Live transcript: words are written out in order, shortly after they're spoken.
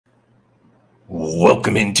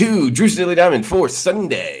Welcome into Drew's Daily Diamond for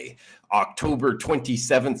Sunday, October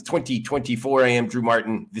 27th, 2024. I am Drew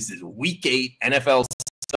Martin. This is Week 8 NFL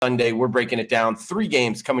Sunday. We're breaking it down. 3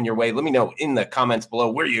 games coming your way. Let me know in the comments below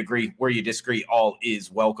where you agree, where you disagree. All is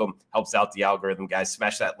welcome. Helps out the algorithm, guys.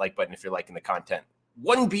 Smash that like button if you're liking the content.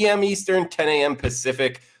 1 p.m. Eastern, 10 a.m.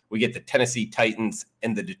 Pacific. We get the Tennessee Titans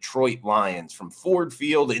and the Detroit Lions from Ford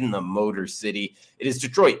Field in the Motor City. It is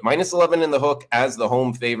Detroit, minus 11 in the hook as the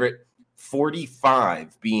home favorite.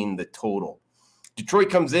 45 being the total.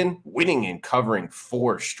 Detroit comes in winning and covering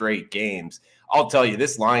 4 straight games. I'll tell you,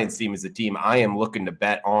 this Lions team is a team I am looking to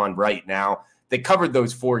bet on right now. They covered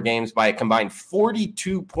those 4 games by a combined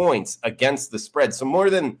 42 points against the spread. So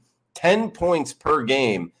more than 10 points per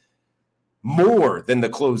game, more than the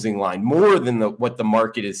closing line, more than what the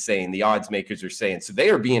market is saying, the odds makers are saying. So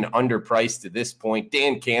they are being underpriced to this point.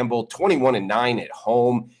 Dan Campbell, 21-9 at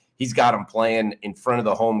home. He's got him playing in front of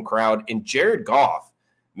the home crowd. And Jared Goff,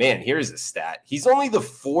 man, here's a stat. He's only the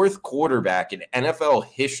 4th quarterback in NFL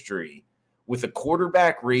history with a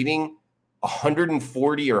quarterback rating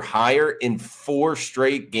 140 or higher in 4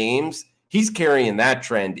 straight games. He's carrying that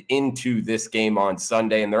trend into this game on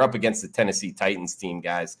Sunday, and they're up against the Tennessee Titans team,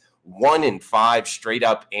 guys. 1-5 straight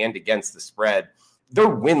up and against the spread. They're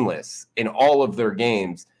winless in all of their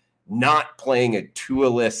games, not playing a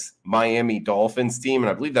Tua-less Miami Dolphins team. And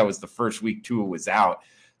I believe that was the first week Tua was out.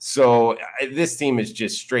 So this team is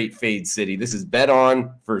just straight fade city. This is bet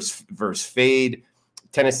on versus fade.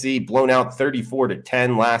 Tennessee blown out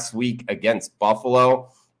 34-10 last week against Buffalo.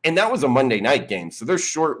 And that was a Monday night game. So they're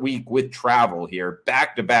short week with travel here.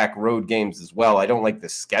 Back-to-back road games as well. I don't like the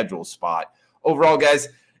schedule spot. Overall, guys,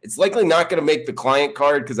 it's likely not going to make the client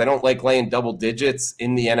card because I don't like laying double digits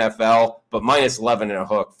in the NFL, but minus 11 and a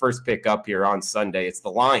hook. First pick up here on Sunday. It's the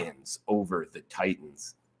Lions over the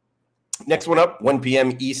Titans. Next one up, 1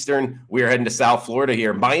 p.m. Eastern. We are heading to South Florida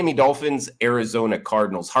here. Miami Dolphins, Arizona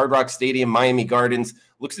Cardinals. Hard Rock Stadium, Miami Gardens.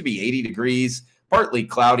 Looks to be 80 degrees, partly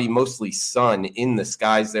cloudy, mostly sun in the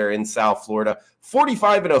skies there in South Florida.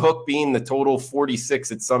 45 and a hook being the total,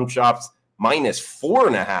 46 at some shops. Minus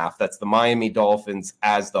 4.5. That's the Miami Dolphins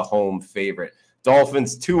as the home favorite.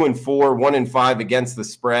 Dolphins 2-4, 1-5 against the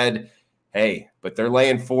spread. Hey, but they're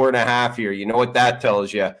laying 4.5 here. You know what that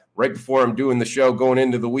tells you? Right before I'm doing the show going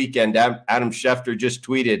into the weekend, Adam Schefter just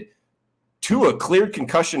tweeted, Tua cleared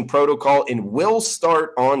concussion protocol and will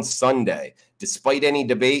start on Sunday. Despite any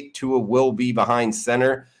debate, Tua will be behind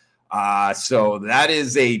center. So that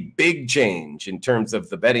is a big change in terms of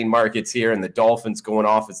the betting markets here, and the Dolphins going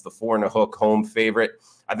off as the 4 and a hook home favorite.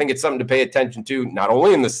 I think it's something to pay attention to, not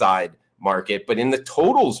only in the side market, but in the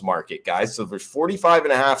totals market, guys. So there's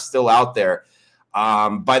 45.5 still out there.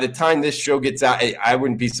 By the time this show gets out, I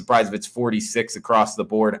wouldn't be surprised if it's 46 across the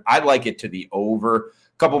board. I'd like it to the over.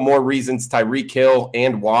 A couple more reasons. Tyreek Hill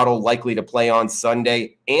and Waddle likely to play on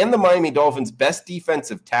Sunday, and the Miami Dolphins' best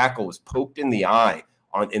defensive tackle was poked in the eye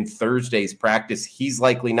in Thursday's practice. He's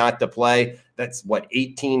likely not to play. That's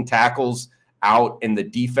 18 tackles out in the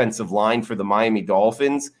defensive line for the Miami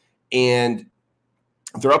Dolphins. And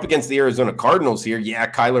they're up against the Arizona Cardinals here.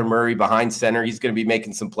 Yeah, Kyler Murray behind center. He's going to be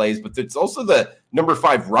making some plays, but it's also the number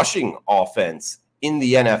 5 rushing offense in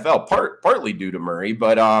the NFL, partly due to Murray.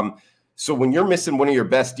 But so when you're missing one of your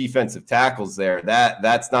best defensive tackles there,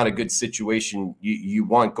 that's not a good situation you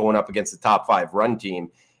want going up against the top 5 run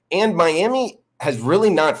team. And Miami has really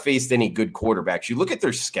not faced any good quarterbacks. You look at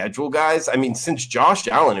their schedule, guys. I mean, since Josh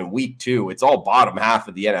Allen in week 2, it's all bottom half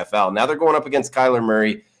of the NFL. Now they're going up against Kyler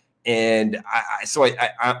Murray. And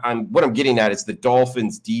I'm what I'm getting at is the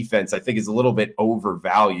Dolphins defense, I think, is a little bit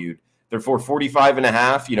overvalued. Therefore,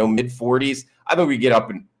 45.5, mid 40s. I think we get up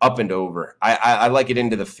and over. I like it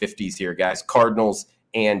into the 50s here, guys. Cardinals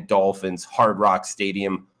and Dolphins, Hard Rock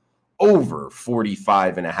Stadium, over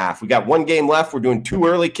 45.5. We got 1 game left. We're doing 2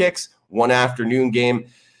 early kicks, 1 afternoon game.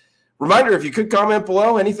 Reminder, if you could comment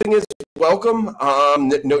below, anything is welcome.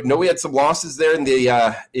 No, we had some losses there in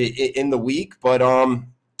the week, but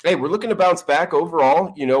hey, we're looking to bounce back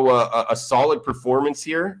overall. A solid performance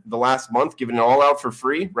here the last month, giving it all out for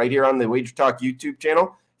free right here on the WagerTalk YouTube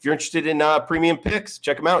channel. If you're interested in premium picks,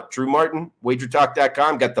 check them out. Drew Martin,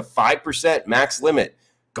 WagerTalk.com. Got the 5% max limit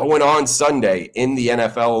going on Sunday in the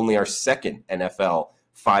NFL, only our 2nd NFL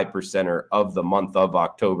 5%er of the month of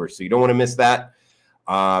October. So you don't want to miss that.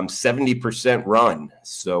 70% run.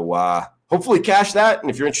 So hopefully cash that. And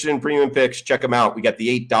if you're interested in premium picks, check them out. We got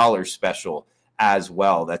the $8 special as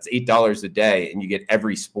well. That's $8 a day, and you get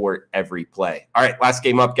every sport, every play. All right, last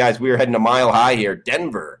game up, guys. We are heading a mile high here.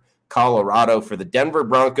 Denver, Colorado for the Denver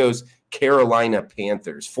Broncos, Carolina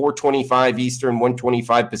Panthers. 4:25 Eastern,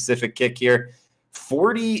 1:25 Pacific kick here.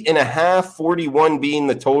 40.5, 41 being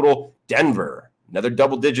the total. Denver, another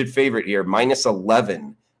double-digit favorite here,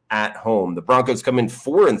 -11 at home. The Broncos come in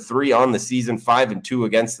 4-3 on the season, 5-2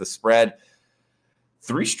 against the spread.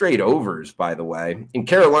 3 straight overs, by the way. In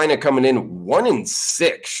Carolina coming in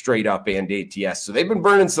 1-6 straight up and ATS. So they've been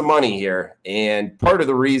burning some money here. And part of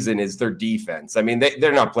the reason is their defense. I mean,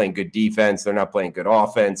 they're not playing good defense. They're not playing good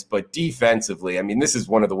offense. But defensively, I mean, this is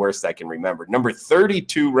one of the worst I can remember. Number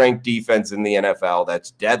 32 ranked defense in the NFL. That's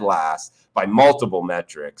dead last by multiple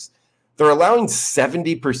metrics. They're allowing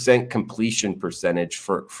 70% completion percentage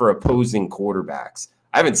for opposing quarterbacks.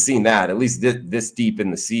 I haven't seen that, at least this deep in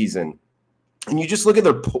the season. And you just look at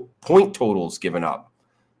their point totals given up.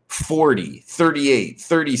 40, 38,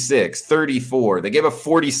 36, 34. They gave up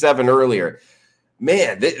 47 earlier.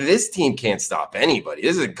 Man, this team can't stop anybody.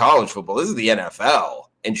 This isn't college football. This is the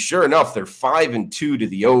NFL. And sure enough, they're 5-2 to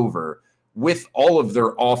the over with all of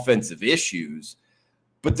their offensive issues.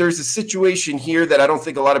 But there's a situation here that I don't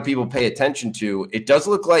think a lot of people pay attention to. It does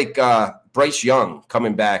look like Bryce Young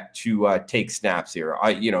coming back to take snaps here.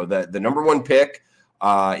 The number 1 pick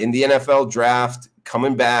in the NFL draft,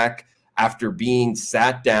 coming back after being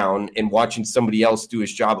sat down and watching somebody else do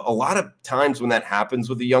his job. A lot of times when that happens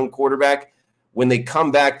with a young quarterback, when they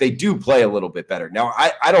come back, they do play a little bit better. Now,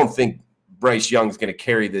 I don't think Bryce Young's going to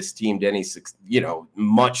carry this team to any,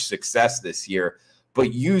 much success this year.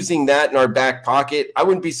 But using that in our back pocket, I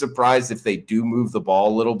wouldn't be surprised if they do move the ball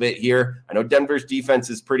a little bit here. I know Denver's defense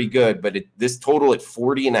is pretty good, but this total at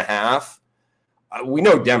 40.5, we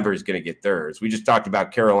know Denver's going to get theirs. We just talked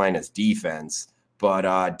about Carolina's defense,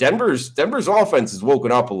 but Denver's offense has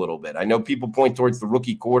woken up a little bit. I know people point towards the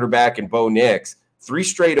rookie quarterback and Bo Nix. 3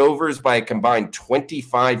 straight overs by a combined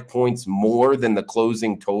 25 points more than the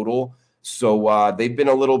closing total. So they've been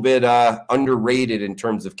a little bit underrated in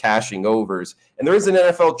terms of cashing overs. And there is an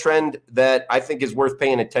NFL trend that I think is worth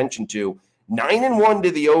paying attention to. 9-1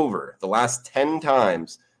 to the over the last 10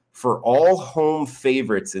 times for all home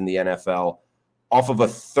favorites in the NFL off of a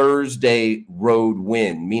Thursday road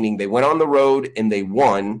win, meaning they went on the road and they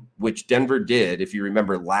won, which Denver did, if you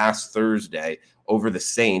remember, last Thursday over the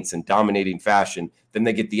Saints in dominating fashion. Then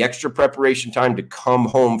they get the extra preparation time to come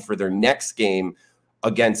home for their next game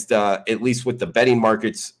against, at least what the betting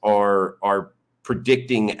markets are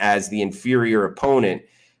predicting as the inferior opponent.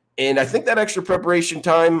 And I think that extra preparation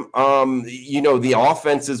time, the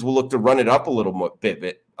offenses will look to run it up a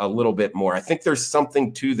little bit more. I think there's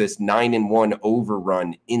something to this 9-1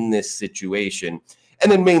 overrun in this situation.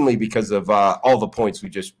 And then mainly because of all the points we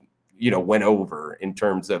just, went over in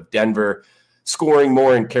terms of Denver scoring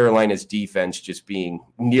more and Carolina's defense just being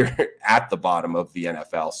near at the bottom of the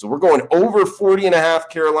NFL. So we're going over 40.5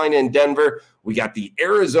 Carolina and Denver. We got the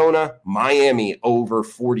Arizona, Miami over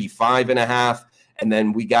 45.5. And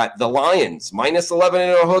then we got the Lions -11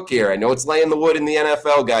 and a hook here. I know it's laying the wood in the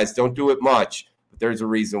NFL, guys. Don't do it much. But there's a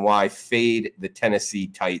reason why. Fade the Tennessee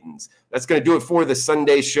Titans. That's going to do it for the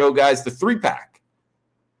Sunday show, guys. The 3-pack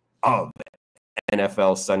of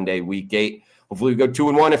NFL Sunday Week 8. Hopefully we go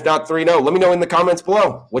 2-1, if not 3-0. Let me know in the comments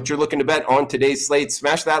below what you're looking to bet on today's slate.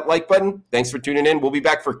 Smash that like button. Thanks for tuning in. We'll be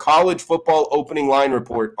back for college football opening line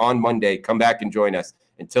report on Monday. Come back and join us.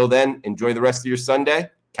 Until then, enjoy the rest of your Sunday.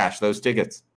 Cash those tickets.